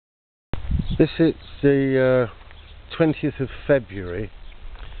This is the 20th of February,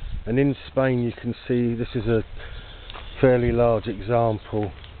 and in Spain you can see this is a fairly large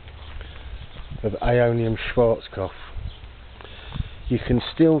example of Aeonium Schwartzkopf. You can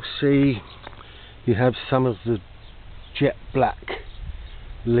still see you have some of the jet black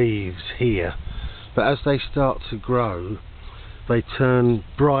leaves here, but as they start to grow they turn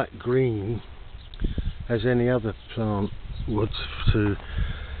bright green as any other plant would to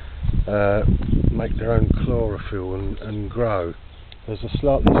make their own chlorophyll and grow. There's a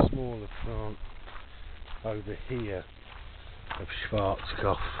slightly smaller plant over here of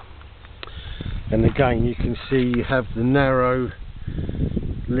Schwarzkopf, and again you can see you have the narrow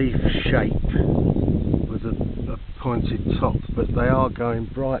leaf shape with a pointed top, but they are going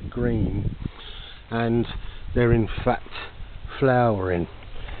bright green and they're in fact flowering.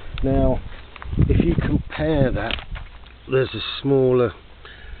 Now if you compare that, there's a smaller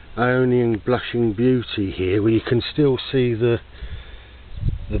Aeonium Blushing Beauty here where you can still see the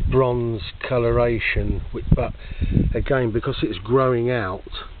bronze coloration, but again because it's growing out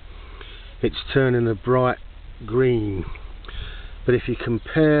it's turning a bright green. But if you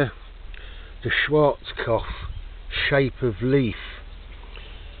compare the Schwarzkopf shape of leaf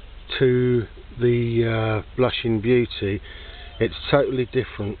to the Blushing Beauty, it's totally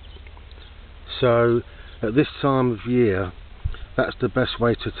different. So at this time of year that's the best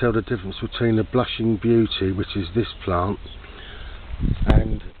way to tell the difference between a Blushing Beauty, which is this plant,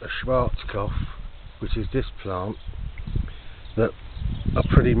 and a Schwarzkopf, which is this plant, that are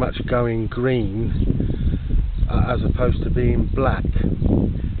pretty much going green as opposed to being black.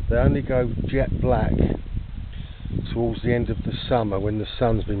 They only go jet black towards the end of the summer when the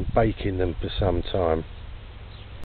sun's been baking them for some time.